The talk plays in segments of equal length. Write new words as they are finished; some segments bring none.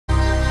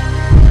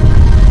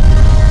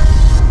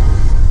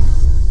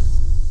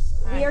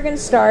are going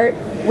to start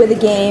with a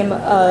game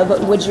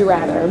of Would You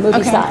Rather,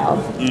 movie style.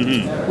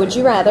 Mm-hmm. Would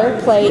you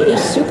rather play a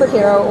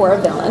superhero or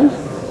a villain?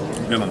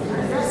 Villain.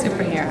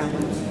 Superhero.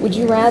 Would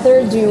you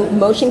rather do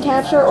motion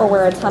capture or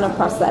wear a ton of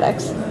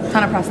prosthetics?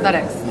 Ton of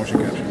prosthetics.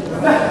 Motion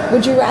capture.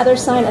 Would you rather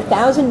sign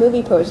 1,000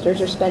 movie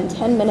posters or spend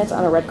 10 minutes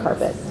on a red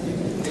carpet?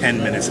 10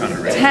 minutes on a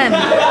red 10.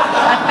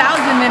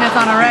 1,000 minutes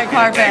on a red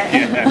carpet.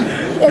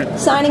 If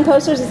signing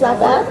posters is that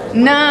bad?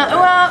 Nah,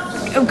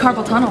 well,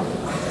 carpal tunnel.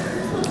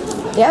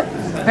 Yep.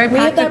 Very We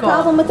have that practical.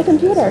 problem with the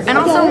computer. And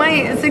also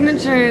my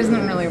signature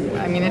isn't really,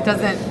 I mean,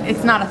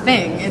 it's not a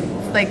thing. It's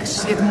like,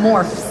 it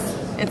morphs.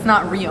 It's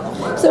not real.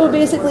 So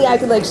basically I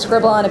could like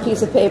scribble on a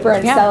piece of paper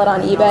and sell it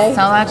on eBay?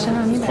 Sell that shit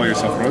on eBay. Call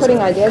yourself Rosa. Putting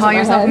ideas Call in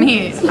my yourself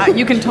head. me.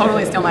 You can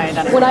totally steal my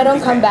identity. When I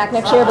don't come back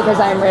next year because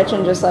I'm rich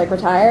and just like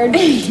retired,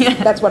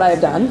 that's what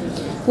I've done.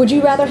 Would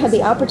you rather have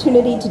the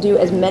opportunity to do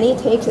as many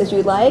takes as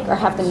you like or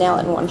have to nail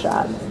it in one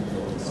shot?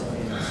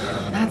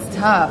 That's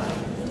tough.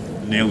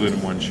 Nailed it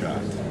in one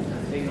shot.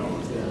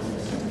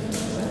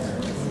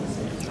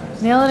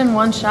 Nail it in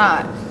one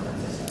shot.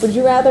 Would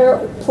you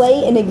rather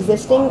play a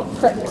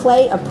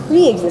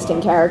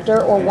pre-existing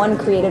character or one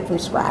created from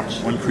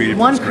scratch? One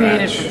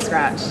created from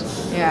scratch.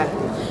 Yeah.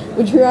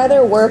 Would you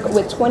rather work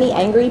with 20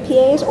 angry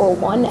PAs or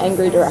one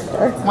angry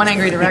director? One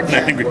angry director.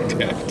 Angry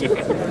director.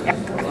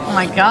 Oh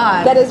my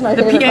god. That is my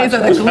favorite The PAs are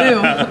the question.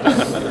 glue.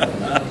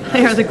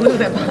 They are the glue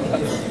that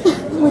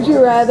binds. Would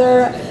you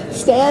rather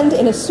stand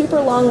in a super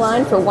long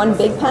line for one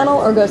big panel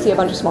or go see a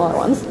bunch of smaller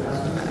ones?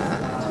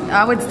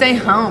 I would stay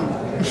home.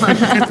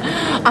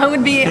 I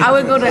would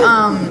go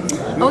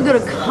to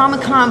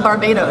Comic-Con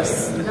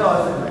Barbados, and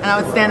I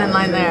would stand in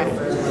line there.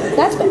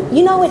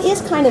 You know, it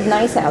is kind of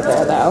nice out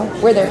there though,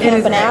 where they're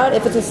camping out.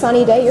 If it's a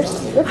sunny day, you're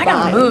fine. I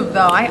gotta move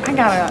though. I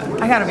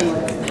gotta be.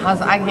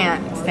 I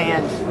can't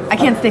stand. I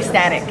can't stay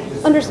static.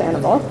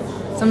 Understandable.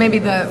 So maybe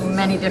the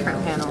many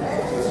different panels.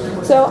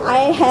 So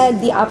I had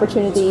the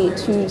opportunity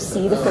to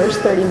see the first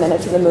 30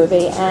 minutes of the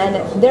movie, and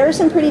there are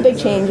some pretty big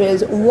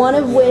changes, one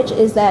of which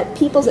is that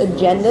people's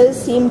agendas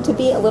seem to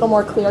be a little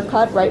more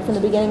clear-cut right from the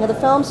beginning of the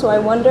film, so I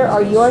wonder,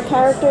 are your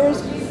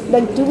characters,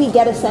 like, do we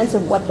get a sense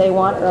of what they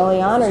want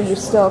early on, or are you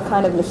still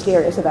kind of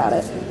mysterious about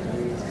it?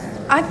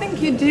 I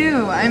think you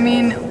do. I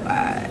mean,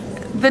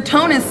 the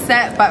tone is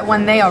set by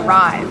when they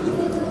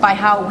arrive, by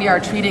how we are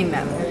treating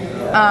them.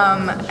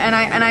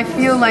 And I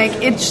feel like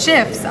it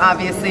shifts,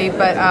 obviously,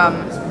 but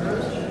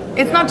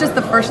it's not just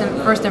the first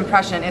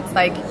impression. It's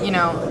like, you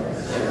know,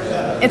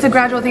 it's a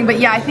gradual thing. But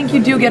yeah, I think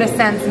you do get a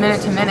sense minute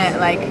to minute,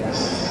 like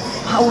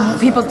how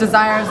people's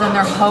desires and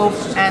their hope,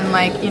 and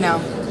like, you know,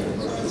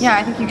 yeah,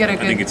 I think you get a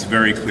good. I think it's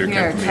very clear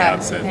cut from the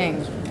outset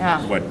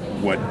yeah.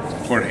 what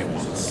Jorge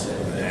wants,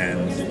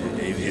 and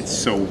it's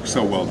so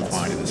well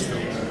defined in this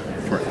film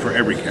for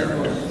every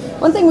character.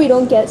 One thing we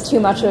don't get too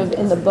much of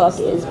in the book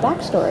is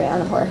backstory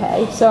on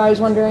Jorge. So I was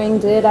wondering,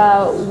 did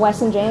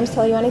Wes and James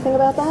tell you anything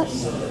about that?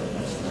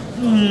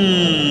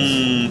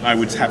 I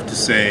would have to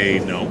say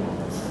no,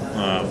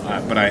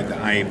 but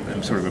I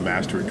am sort of a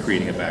master at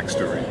creating a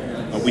backstory.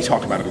 We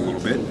talked about it a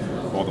little bit,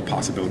 all the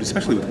possibilities,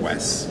 especially with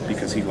Wes,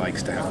 because he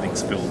likes to have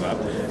things filled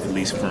up, at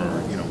least for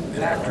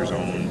an actor's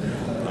own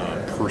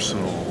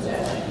personal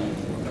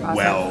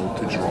well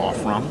to draw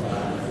from.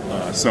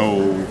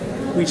 So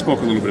we spoke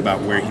a little bit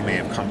about where he may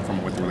have come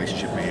from, what the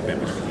relationship may have been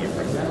between you.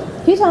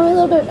 Can you tell me a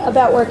little bit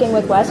about working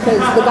with Wes? Because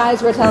the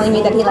guys were telling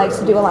me that he likes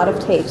to do a lot of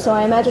tapes, so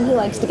I imagine he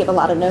likes to give a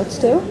lot of notes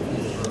too.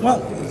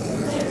 Well,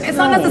 it's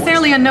not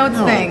necessarily a notes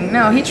thing.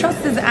 No, he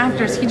trusts his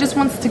actors. He just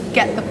wants to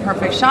get the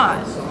perfect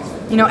shot.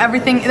 You know,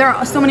 everything. There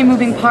are so many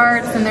moving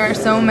parts, and there are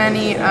so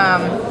many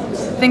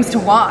things to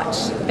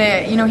watch.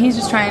 That he's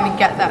just trying to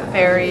get that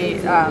very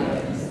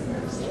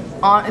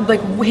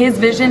like his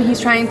vision.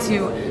 He's trying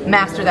to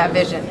master that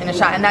vision in a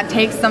shot, and that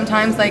takes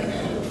sometimes like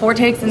 4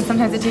 takes, and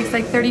sometimes it takes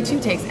like 32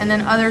 takes, and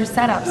then other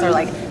setups are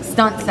like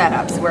stunt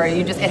setups where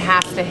it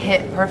has to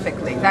hit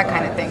perfectly, that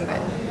kind of thing.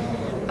 But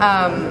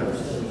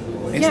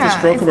it's the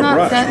stroke of a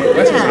brush.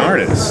 Wes is an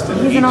artist,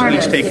 and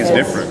each take is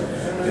different,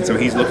 and so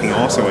he's looking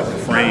also at the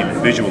frame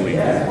and visually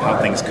how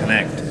things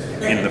connect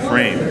in the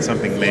frame, and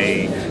something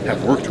may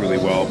have worked really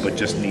well but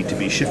just need to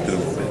be shifted a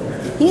little bit.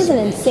 He has an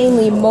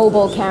insanely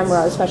mobile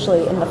camera,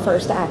 especially in the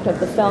first act of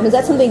the film. Is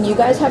that something you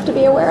guys have to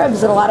be aware of?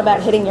 Is it a lot about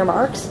hitting your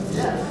marks?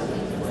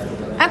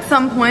 At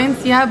some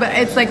points, yeah, but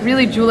it's like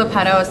really Julia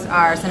Pados,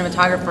 our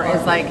cinematographer,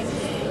 is like,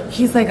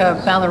 he's like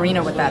a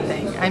ballerina with that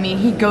thing. I mean,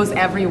 he goes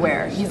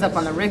everywhere. He's up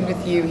on the rig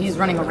with you, he's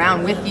running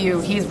around with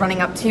you, he's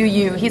running up to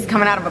you, he's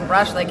coming out of a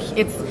brush. Like,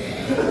 it's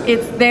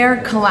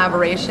their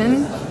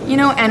collaboration,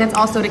 and it's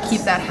also to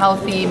keep that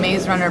healthy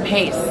Maze Runner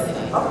pace.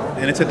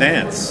 And it's a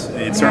dance.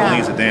 It certainly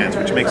is a dance,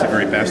 which makes it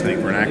very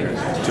fascinating for an actor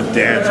to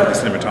dance with the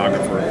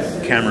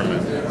cinematographer,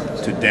 cameraman,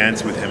 to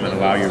dance with him and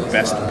allow your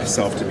best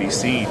self to be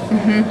seen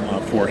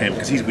for him,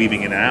 because he's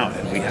weaving in and out,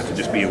 and we have to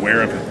just be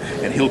aware of him.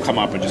 And he'll come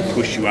up and just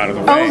push you out of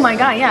the way. Oh my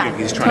god, yeah,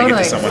 he's trying to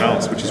get to someone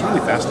else, which is really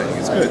fascinating.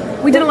 It's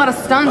good. We did a lot of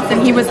stunts,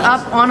 and he was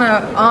up on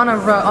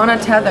a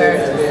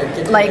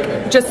tether,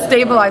 like just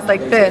stabilized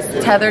like this,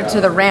 tethered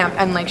to the ramp,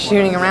 and like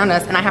shooting around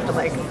us, and I have to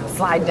like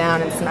slide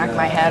down and smack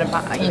my head,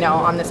 you know,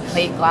 on this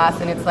plate glass,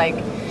 and it's like,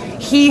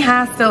 he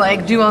has to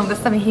like do all this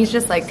stuff, and he's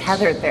just like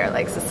tethered there,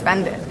 like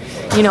suspended,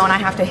 you know, and I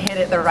have to hit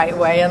it the right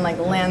way and like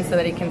land so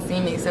that he can see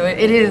me. So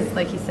it is,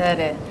 like he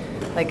said,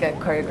 like a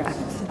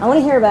choreographed. I want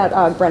to hear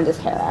about Brenda's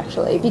hair,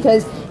 actually,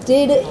 because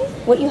did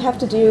what you have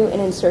to do in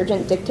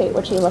Insurgent dictate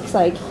what she looks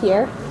like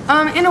here?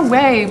 In a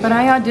way, but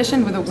I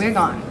auditioned with a wig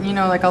on, you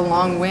know, like a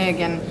long wig,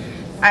 and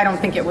I don't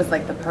think it was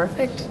like the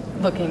perfect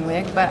looking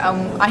wig, but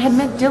I had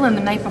met Dylan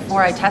the night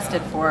before I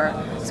tested for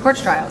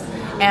Scorch Trials.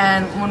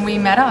 And when we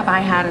met up, I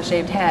had a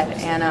shaved head,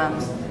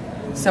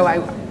 and so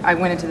I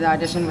went into the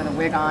audition with a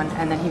wig on,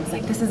 and then he was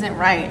like, "This isn't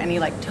right," and he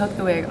like took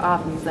the wig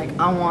off, and he's like,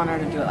 "I want her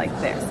to do it like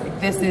this.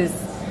 Like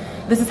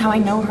this is how I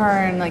know her,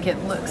 and like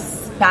it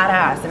looks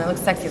badass and it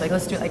looks sexy. Like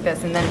let's do it like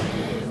this." And then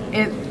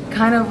it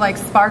kind of like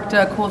sparked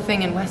a cool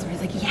thing in Wes where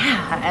he's like,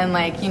 "Yeah," and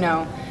like, you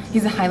know,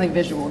 he's a highly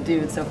visual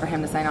dude, so for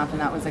him to sign off,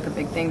 and that was like a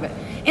big thing. But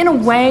in a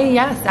way,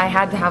 yes, I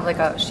had to have like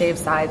a shaved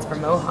sides for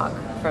Mohawk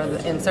for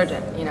the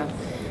Insurgent, you know.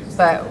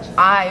 But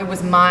it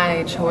was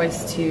my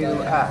choice to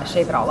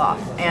shave it all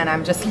off, and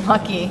I'm just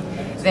lucky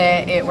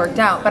that it worked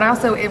out. But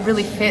also, it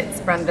really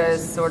fits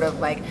Brenda's sort of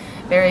like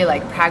very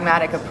like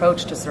pragmatic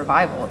approach to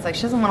survival. It's like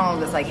she doesn't want all of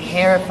this like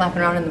hair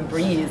flapping around in the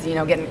breeze, you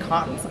know, getting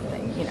caught in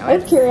something. You know. Out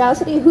of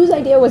curiosity, whose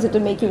idea was it to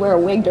make you wear a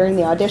wig during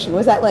the audition?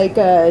 Was that like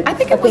I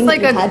think it was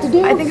like you had to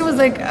do? I think it was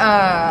like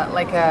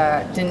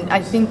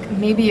I think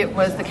maybe it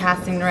was the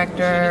casting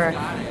director,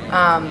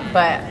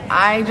 but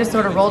I just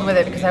sort of rolled with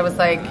it because I was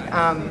like.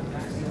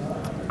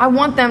 I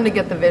want them to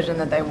get the vision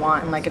that they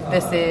want, and like if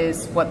this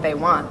is what they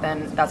want,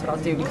 then that's what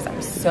I'll do, because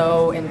I'm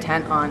so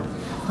intent on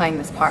playing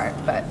this part.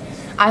 But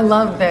I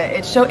love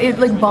that it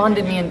like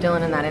bonded me and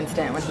Dylan in that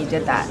instant when he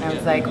did that, and I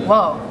was like,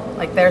 whoa,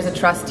 like there's a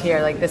trust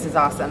here, like this is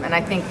awesome. And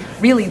I think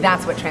really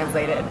that's what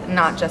translated,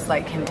 not just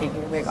like him taking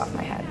the wig off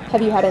my head.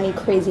 Have you had any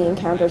crazy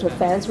encounters with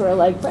fans who are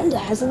like, Brenda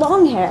has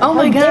long hair? Oh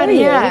my God,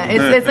 yeah,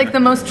 it's like the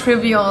most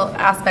trivial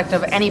aspect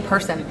of any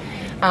person.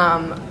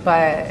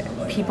 But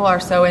people are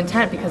so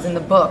intent because in the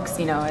books,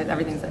 you know,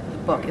 everything's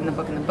in the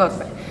book,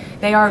 but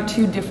they are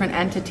two different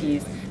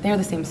entities. They're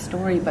the same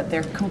story, but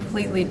they're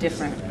completely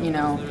different, you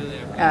know,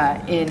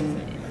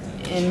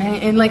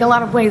 in like a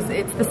lot of ways.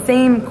 It's the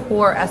same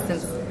core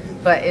essence,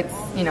 but it's,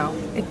 you know,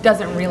 it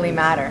doesn't really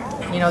matter.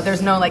 You know,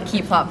 there's no like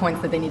key plot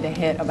points that they need to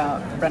hit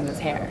about Brenda's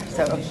hair,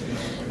 so.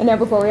 And now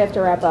before we have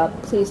to wrap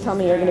up, please tell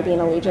me you're going to be an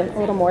Allegiant a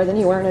little more than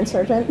you were an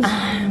Insurgent.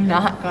 I'm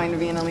not going to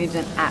be an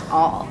Allegiant at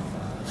all.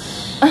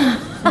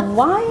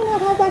 Why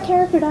not have that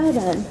character die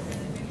then?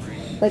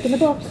 Like in the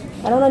book.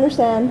 I don't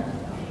understand.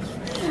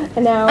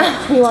 And now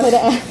you wanted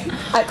to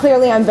add.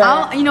 Clearly I'm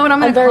very, you know what,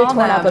 I'm very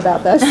torn up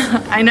about this.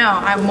 I know,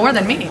 I'm more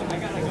than me.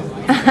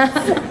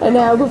 And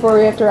now before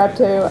we have to wrap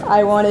too,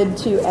 I wanted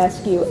to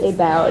ask you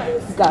about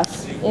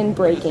Gus in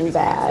Breaking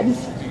Bad.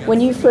 When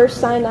you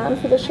first signed on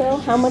for the show,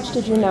 how much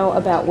did you know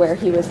about where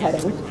he was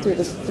heading through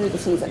the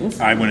seasons?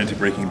 I went into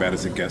Breaking Bad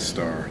as a guest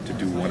star to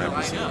do one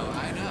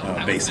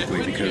episode,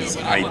 basically because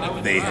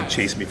they had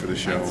chased me for the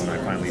show, and I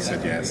finally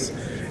said yes.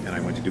 And I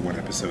went to do one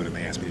episode, and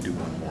they asked me to do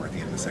one more at the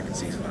end of the second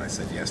season, and I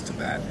said yes to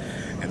that.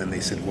 And then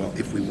they said, well,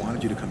 if we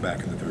wanted you to come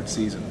back in the third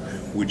season,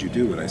 would you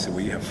do it? I said,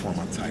 well, you have 4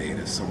 months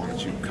hiatus, so why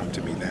don't you come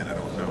to me then? I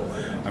don't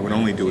know. I would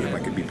only do it if I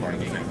could be part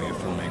of the family of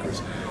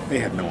filmmakers. They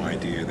had no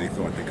idea. They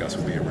thought that Gus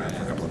would be around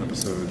for a couple of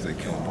episodes, they'd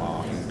kill him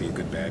off, he'd be a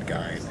good bad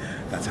guy.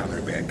 That's how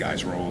their bad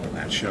guys rolled in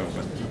that show.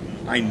 But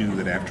I knew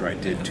that after I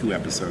did 2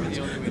 episodes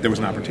that there was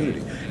an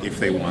opportunity. If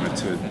they wanted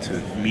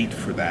to meet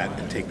for that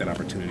and take that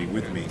opportunity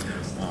with me,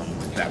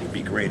 that would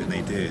be great, and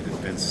they did. And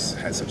Vince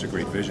has such a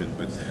great vision,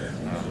 but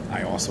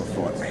I also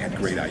thought I had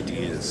great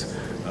ideas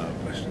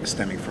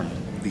stemming from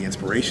the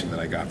inspiration that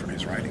I got from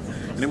his writing.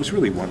 And it was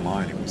really one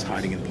line. It was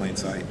hiding in plain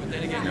sight.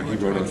 You know, he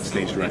wrote a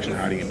stage direction,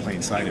 hiding in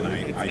plain sight,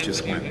 and I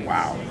just went,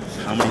 wow,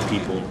 how many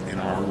people in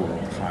our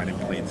world hide in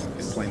plain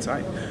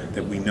sight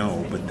that we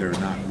know, but they're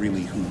not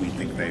really who we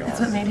think they are.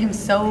 That's what made him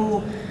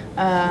so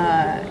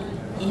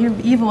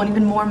evil and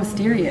even more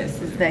mysterious,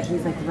 is that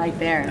he's like right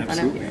there in front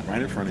of you.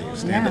 Right in front of you.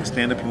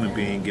 Stand up human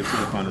being, gives to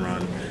the fun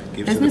run,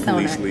 gives to the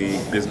police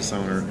league, business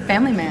owner,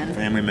 family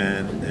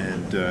man,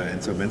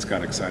 and so Vince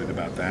got excited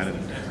about that, and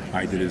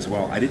I did as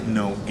well. I didn't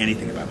know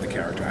anything about the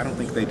character. I don't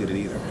think they did it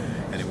either,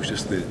 and it was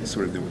just the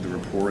sort of the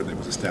rapport that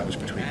was established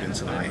between Vince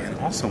and I, and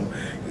also,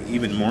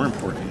 even more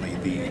importantly,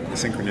 the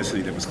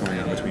synchronicity that was going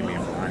on between me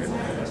and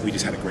Brian. We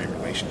just had a great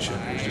relationship.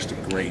 It was just a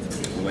great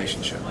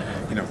relationship.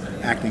 You know,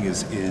 acting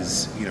is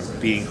you know,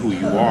 being who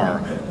you are,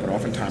 but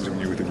oftentimes when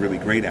you're with a really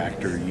great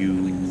actor,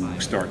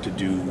 you start to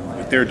do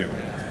what they're doing,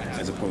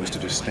 as opposed to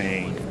just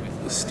staying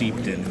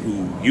steeped in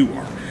who you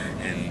are.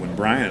 And when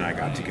Brian and I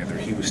got together,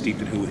 he was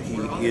steeped in who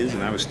he is,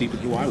 and I was steeped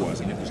in who I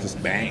was, and it was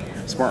just bang,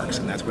 sparks,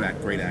 and that's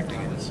what great acting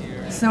is.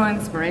 So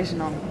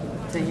inspirational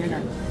to hear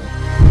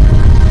that.